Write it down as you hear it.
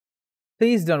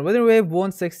Please don't. Wuthering Wave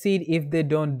won't succeed if they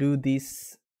don't do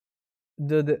this.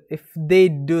 If they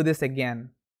do this again.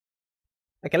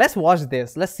 Okay, let's watch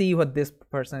this. Let's see what this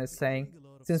person is saying.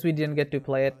 Since we didn't get to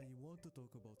play it,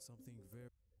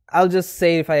 I'll just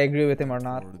say if I agree with him or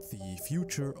not. The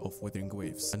future of Wuthering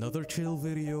Waves. Another chill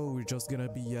video. We're just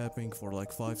gonna be yapping for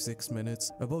like 5-6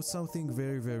 minutes about something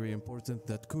very important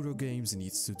that Kuro Games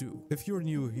needs to do. If you're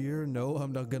new here, no,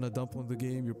 I'm not gonna dump on the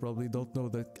game. You probably don't know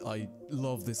that I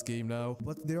love this game now,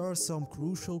 but there are some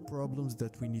crucial problems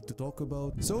that we need to talk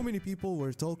about. So many people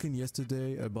were talking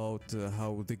yesterday about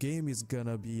how the game is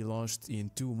gonna be launched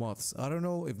in 2 months. I don't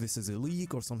know if this is a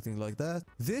leak or something like that.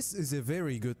 This is a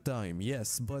very good time,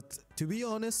 yes, but to be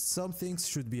honest, some things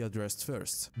should be addressed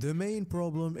first. The main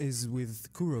problem is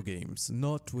with Kuro Games,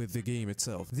 not with the game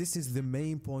itself. This is the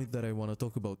main point that I want to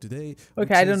talk about today.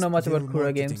 Okay, I don't know much about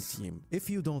Kuro Games. Team. If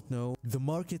you don't know, the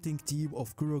marketing team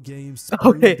of Kuro Games.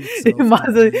 Okay,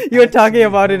 you were talking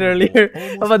about it earlier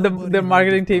about the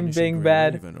marketing team being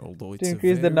bad to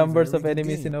increase the numbers of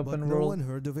enemies in open world. No one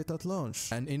heard of it at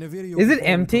launch. And in a video, is it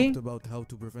empty? We talked about how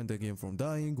to prevent the game from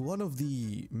dying. One of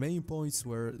the main points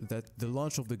were that the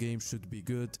launch of the game should be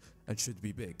good and should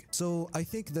be big. So I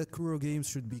think that Kuro Games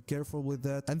should be careful with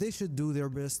that, and they should do their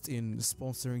best in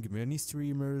sponsoring many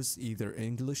streamers, either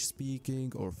English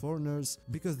speaking or foreigners,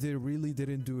 because they really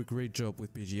didn't do a great job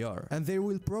with PGR. And they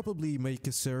will probably make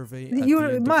a survey.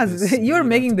 You're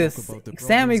making this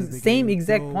same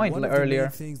exact point earlier. One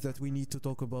of the things that we need to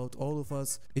talk about, all of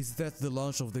us, is that the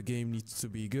launch of the game needs to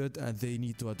be good and they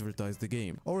need to advertise the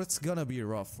game, or it's gonna be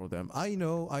rough for them. I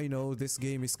know this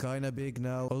game is kinda big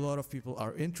now. A lot of people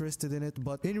are interested in it,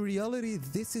 but in reality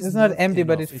this is not empty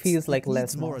enough. But it feels like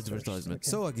less more advertisement. Okay.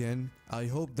 So again, I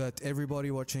hope that everybody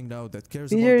watching now that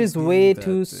cares about this is way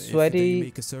too sweaty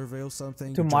make a survey or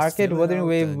something to market. Wuthering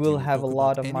Wave will have a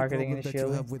lot of marketing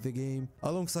initially. With the game,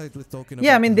 alongside with talking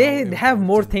I mean they have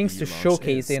more things to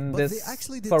showcase in this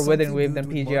for Wuthering Wave than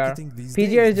PGR.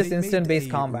 PGR is just instant based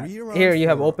combat. Here you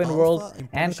have open world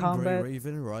and combat.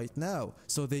 Raven right now,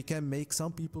 so they can make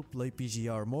some people play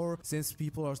PGR more, since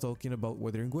people are talking about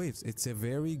Wuthering Waves. It's a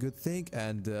very good thing,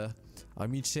 and I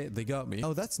mean, shit, they got me.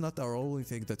 Now, that's not our only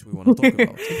thing that we want to talk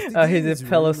about. He's a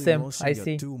fellow simp, I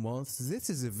see. 2 months, this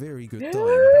is a very good time,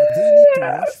 but they need to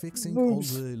rush fixing all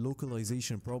the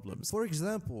localization problems. For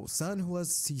example, Sanhua's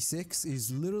C6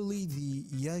 is literally the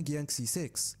Yang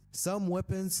C6. Some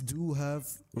weapons do have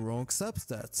wrong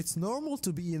substats. It's normal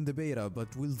to be in the beta, but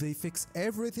will they fix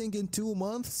everything in 2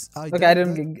 months? I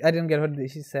didn't get what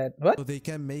she said. What? So they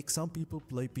can make some people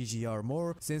play PGR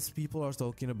more, since people are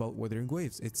talking about Wuthering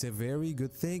Waves. It's a very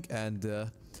good thing, and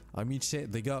I mean,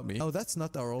 shit, they got me. Now, that's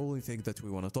not our only thing that we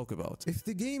want to talk about. If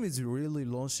the game is really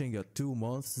launching at 2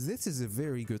 months, this is a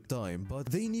very good time, but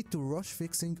they need to rush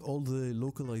fixing all the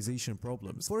localization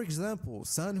problems. For example,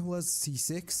 Sanhua's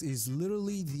C6 is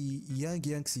literally the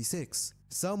Yang C6.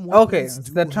 Okay,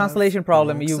 the translation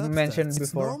problem you mentioned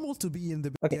before. It's normal to be in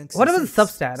the okay, what about the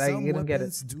substat? I didn't get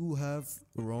it. Some do have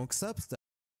wrong substat.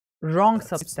 Wrong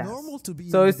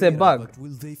substats. So it's a bug. But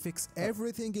will they fix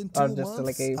everything in 2 months? Or just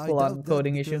like a full-on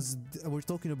coding issue? We're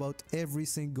talking about every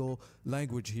single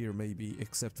language here, maybe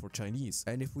except for Chinese.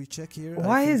 And if we check here,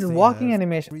 why is walking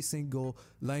animation? Every single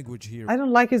language here. I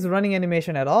don't like his running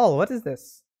animation at all. What is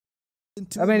this?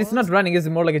 I mean, it's not running, it's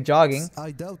more like a jogging.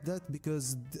 I doubt that,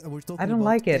 because we're talking I don't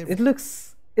like it.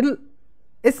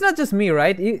 It's not just me,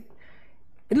 right?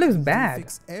 It looks bad.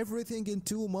 Fix everything in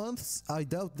 2 months? I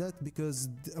doubt that, because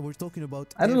we're talking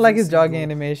about I don't like his jogging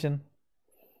animation.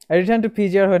 I returned to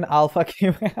PGR when alpha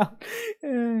came out.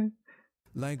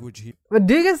 Language here. But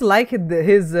do you guys like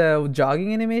his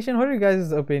jogging animation? What are you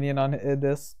guys' opinion on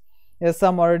this? Yes,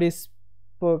 some already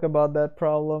spoke about that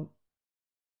problem.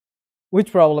 Which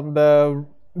problem?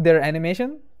 Their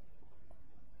animation?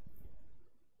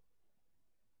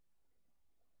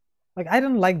 Like, I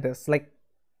don't like this. Like,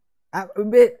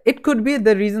 it could be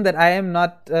the reason that I am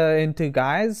not into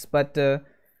guys, but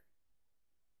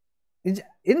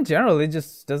in general, it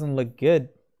just doesn't look good.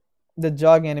 The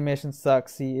jogging animation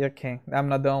sucks. See, okay, I'm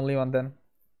not the only one then.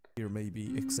 Here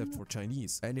maybe except for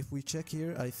Chinese. And if we check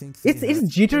here, I think it's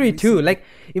jittery too. Like,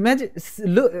 imagine,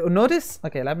 look, notice.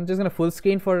 Okay, I'm just gonna full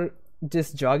screen for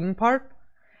this jogging part.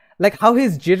 Like how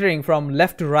he's jittering from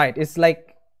left to right. It's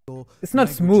like it's not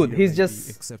smooth. He's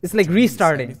just it's like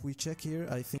restarting. If we check here,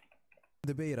 I think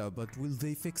the beta, but will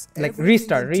they fix like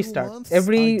restart?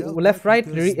 Every left right,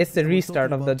 it's a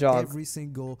restart of the jog.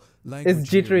 It's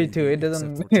jittery too. It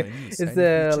doesn't.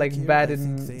 It's like bad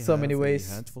in so many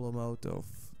ways. Handful amount of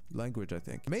language, I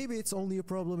think. Maybe it's only a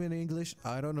problem in English,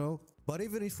 I don't know. But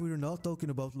even if we're not talking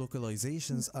about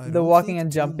localizations, I The don't walking think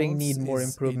and 2 jumping months need more is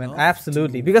improvement. enough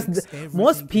Absolutely, to because fix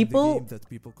most everything in the people, game that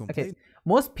people okay, complain.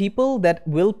 most people that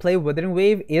will play Wuthering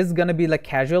Wave is gonna be like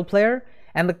casual player,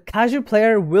 and the casual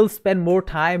player will spend more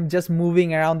time just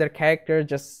moving around their character,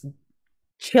 just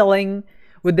chilling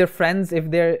with their friends if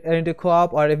they're into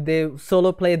co-op, or if they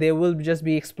solo play, they will just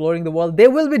be exploring the world. They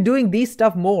will be doing these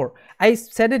stuff more. I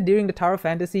said it during the Tower of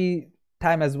Fantasy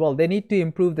time as well. They need to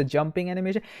improve the jumping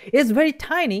animation. It's very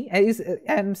tiny,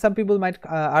 and some people might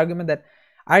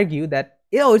argue that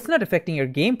it's not affecting your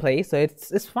gameplay, so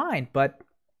it's fine. But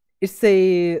it's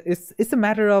a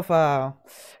matter of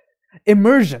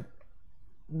immersion.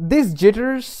 This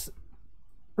jitters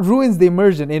ruins the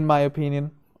immersion, in my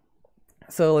opinion.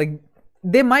 So like,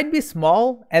 they might be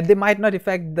small and they might not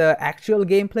affect the actual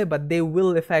gameplay, but they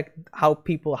will affect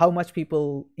how much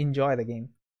people enjoy the game.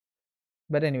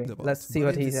 But anyway, let's see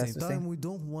what he has to say. We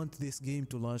don't want this game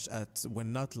to launch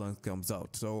when Natlan comes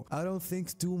out, so I don't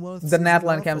think 2 months. The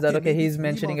Natlan comes out. Okay, he's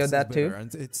mentioning that too.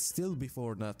 And it's still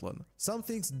before Natlan. Some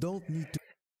things don't need to.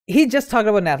 He just talked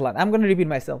about Natlan. I'm going to repeat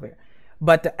myself here,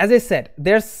 but as I said,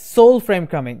 there's Soulframe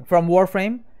coming from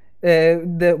Warframe.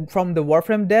 From the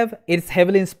Warframe dev, it's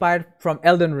heavily inspired from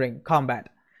Elden Ring combat,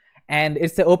 and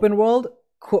it's an open world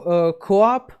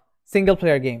co-op single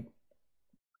player game.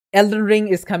 Elden Ring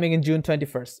is coming in June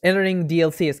 21st. Elden Ring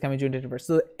DLC is coming June 21st.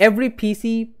 So every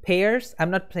PC payers,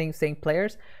 I'm not saying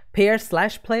players, players,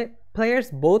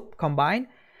 both combined,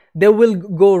 they will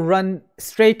go run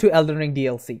straight to Elden Ring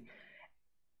DLC.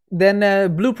 Then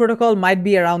Blue Protocol might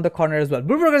be around the corner as well.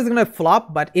 Blue Protocol is going to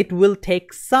flop, but it will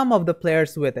take some of the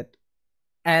players with it.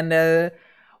 And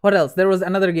what else? There was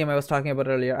another game I was talking about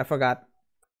earlier. I forgot.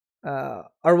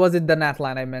 Or was it the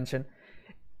Natlan I mentioned?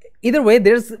 Either way,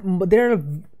 there are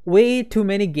way too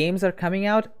many games are coming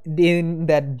out in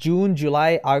that June,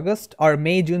 July, August, or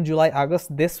May, June, July,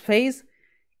 August, this phase.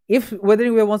 If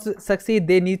Wuthering Wave wants to succeed,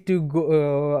 they need to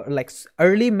go like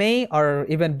early May or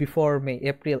even before May,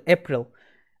 April.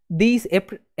 These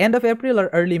end of April or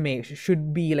early May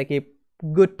should be like a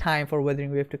good time for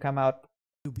Wuthering Wave to come out.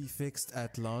 To be fixed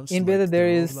at launch. In beta, there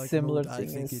is similar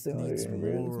things,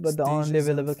 but the only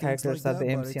available characters are the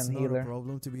MC and healer. It's not a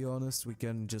problem, to be honest. We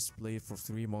can just play it for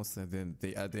 3 months and then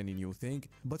they add any new thing.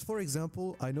 But for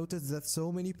example, I noticed that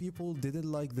so many people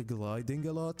didn't like the gliding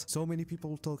a lot. So many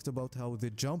people talked about how the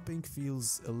jumping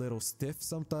feels a little stiff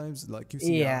sometimes. Like you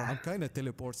see, I'm kind of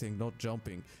teleporting, not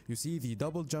jumping. You see, the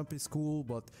double jump is cool,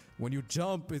 but when you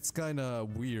jump, it's kind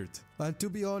of weird. And to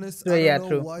be honest, I don't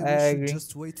know why we should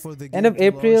just wait for the game. End of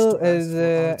April is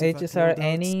HSR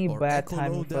any bad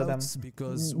timing for them.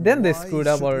 Then they screwed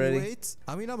up already.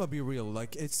 I mean, I'm gonna be real.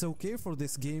 Like, it's okay for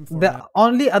this game. The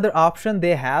only other option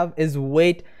they have is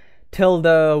wait till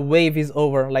the wave is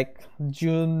over, like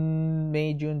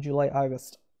May, June, July,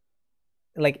 August,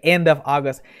 like end of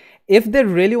August. If they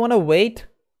really want to wait,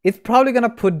 it's probably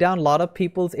gonna put down a lot of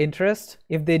people's interest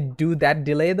if they do that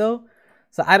delay though.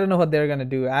 So I don't know what they're gonna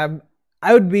do.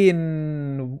 I would be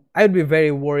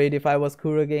very worried if I was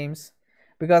Kura Games,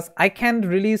 because I can't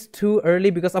release too early,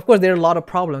 because of course there are a lot of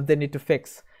problems they need to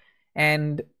fix,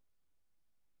 and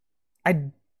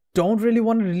I don't really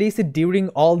want to release it during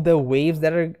all the waves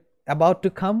that are about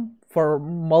to come for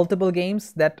multiple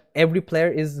games that every player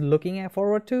is looking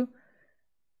forward to.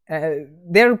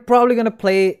 They're probably gonna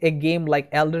play a game like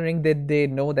Elden Ring that they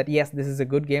know that yes, this is a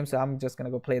good game, so I'm just gonna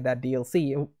go play that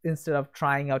DLC instead of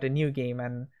trying out a new game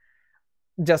and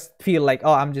just feel like,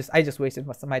 oh, I just wasted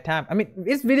my time. I mean,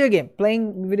 it's video game.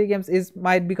 Playing video games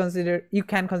might be considered, you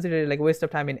can consider it like a waste of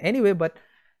time in any way, but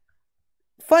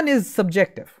fun is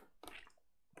subjective.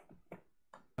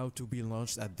 To be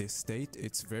launched at this state,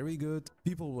 it's very good,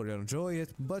 people will enjoy it,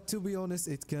 but to be honest,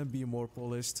 it can be more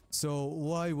polished, so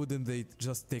why wouldn't they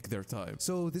just take their time?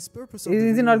 So this purpose of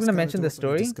is he not going to mention the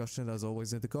story discussion as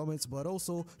always in the comments, but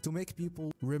also to make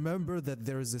people remember that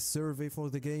there is a survey for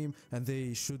the game and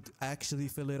they should actually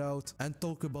fill it out and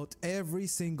talk about every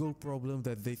single problem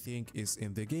that they think is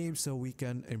in the game, so we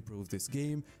can improve this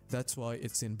game. That's why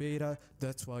it's in beta,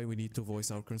 that's why we need to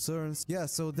voice our concerns. Yeah,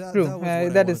 so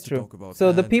that is true.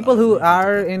 So the people who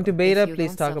are into beta,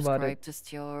 please talk about it.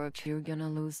 You're gonna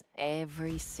lose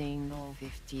every single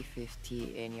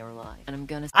 50-50 in your life. And I'm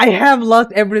gonna... I have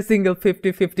lost every single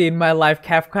 50-50 in my life,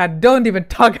 Kafka. Don't even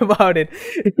talk about it.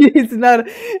 It's not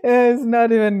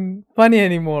even funny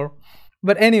anymore.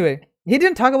 But anyway, he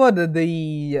didn't talk about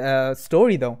the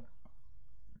story though.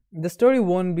 The story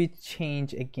won't be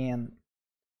changed again.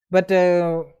 But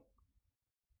I'm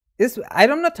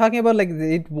not talking about like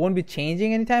it won't be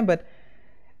changing anytime, but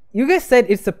you guys said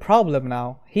it's a problem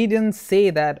now. He didn't say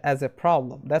that as a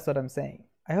problem. That's what I'm saying.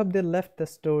 I hope they left the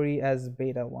story as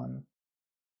beta 1.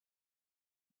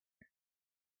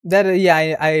 That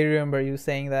yeah, I remember you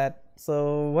saying that.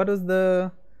 So what was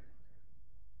the?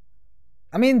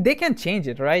 I mean, they can change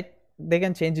it, right? They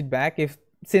can change it back if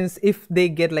they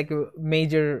get like a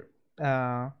major.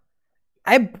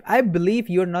 I believe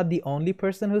you're not the only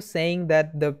person who's saying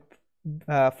that the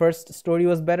first story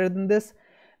was better than this.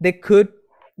 They could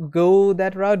go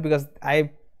that route because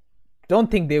I don't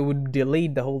think they would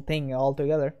delete the whole thing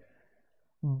altogether.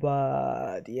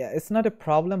 But yeah, it's not a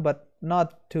problem, but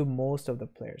not to most of the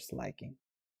players' liking.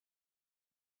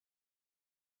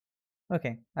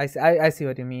 Okay, I see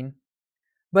what you mean.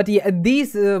 But yeah,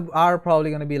 these are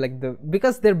probably gonna be like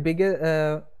because they're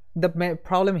bigger. The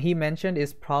problem he mentioned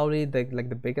is probably the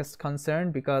biggest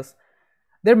concern because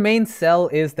their main sell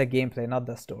is the gameplay, not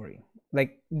the story.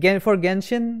 Like for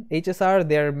Genshin HSR,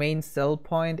 their main sell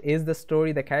point is the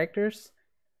story, the characters.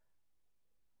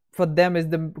 For them is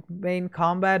the main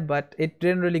combat, but it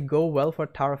didn't really go well for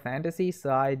Tower of Fantasy, so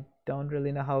I don't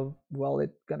really know how well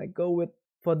it's gonna go with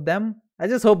for them. I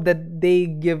just hope that they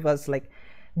give us like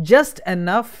just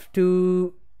enough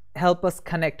to help us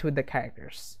connect with the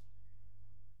characters.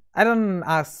 I don't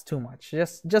ask too much,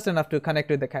 just enough to connect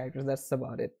with the characters. That's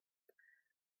about it.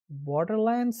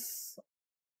 Borderlands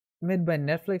made by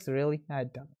Netflix, really? I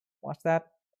don't watch that.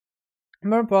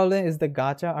 More problem is the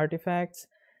gacha artifacts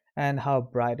and how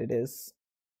bright it is.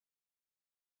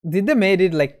 Did they made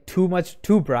it like too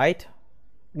bright?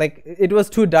 Like it was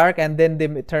too dark and then they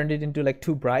turned it into like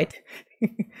too bright.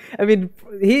 I mean,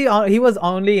 he was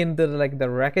only in the the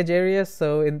wreckage area,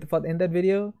 so in that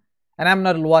video, and I'm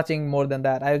not watching more than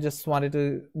that. I just wanted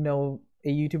to know a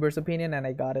YouTuber's opinion and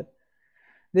I got it.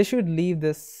 They should leave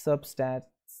this substats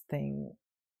thing.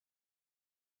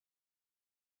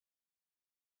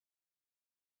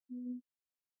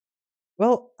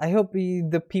 Well, I hope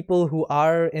the people who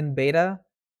are in beta,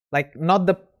 like not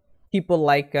the people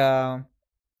like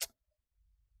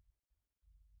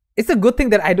it's a good thing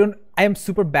that I am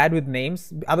super bad with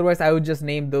names. Otherwise I would just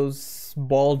name those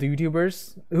bald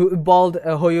YouTubers, bald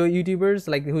Hoyo YouTubers,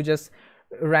 like who just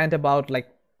rant about like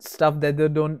stuff that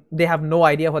they have no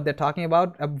idea what they're talking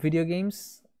about, video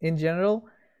games in general.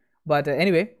 But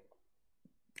anyway,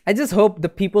 I just hope the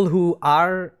people who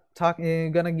are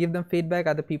gonna give them feedback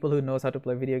are the people who knows how to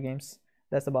play video games.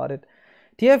 That's about it.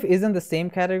 TF isn't the same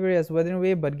category as Wuthering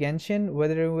Wave, but Genshin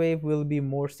Wuthering Wave will be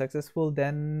more successful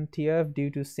than TF due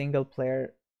to single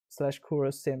player /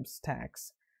 Kuro Sims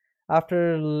tax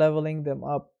after leveling them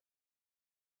up.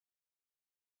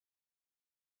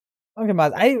 Okay,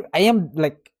 Maz, I am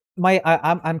like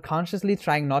I'm unconsciously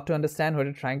trying not to understand what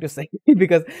you're trying to say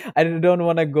because I don't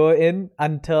want to go in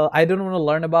until I don't want to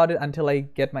learn about it until I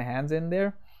get my hands in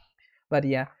there. But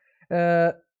yeah,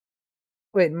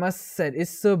 wait, Must said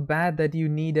it's so bad that you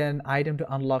need an item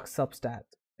to unlock substat.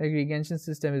 Agree, Genshin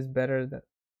system is better than.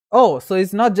 Oh, so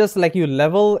it's not just like you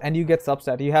level and you get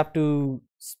substat. You have to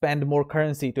spend more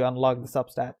currency to unlock the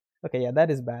substat. Okay, yeah,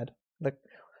 that is bad. Like,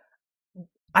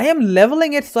 I am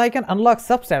leveling it so I can unlock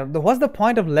substat. What's the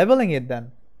point of leveling it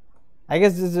then? I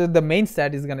guess the main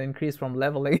stat is gonna increase from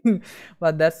leveling,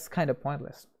 but that's kind of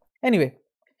pointless. Anyway,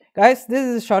 guys, this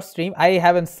is a short stream. I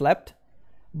haven't slept,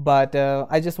 but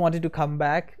I just wanted to come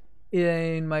back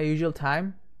in my usual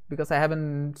time because I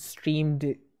haven't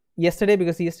streamed yesterday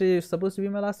because yesterday is supposed to be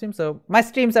my last stream. So my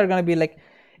streams are gonna be like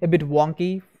a bit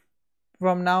wonky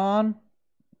from now on,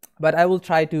 but I will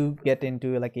try to get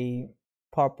into like a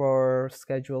proper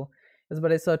schedule. Yes,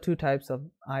 but I saw two types of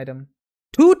item.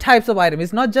 Two types of item.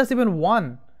 It's not just even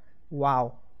one.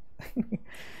 Wow.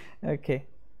 Okay.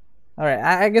 All right.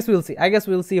 I guess we'll see. I guess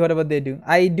we'll see whatever they do.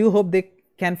 I do hope they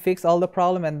can fix all the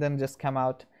problem and then just come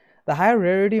out. The higher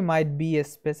rarity might be a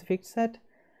specific set.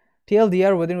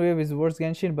 TLDR Wuthering Wave is worse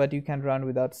Genshin, but you can run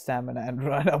without stamina and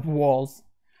run up walls.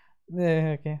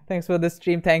 Okay, thanks for the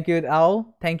stream. Thank you,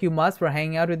 Owl. Thank you, Maz, for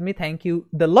hanging out with me. Thank you,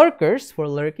 the lurkers, for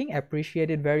lurking. I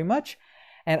appreciate it very much.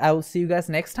 And I will see you guys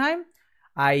next time.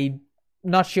 I'm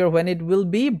not sure when it will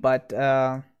be, but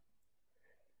yeah,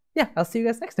 I'll see you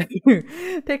guys next time.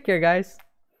 Take care, guys.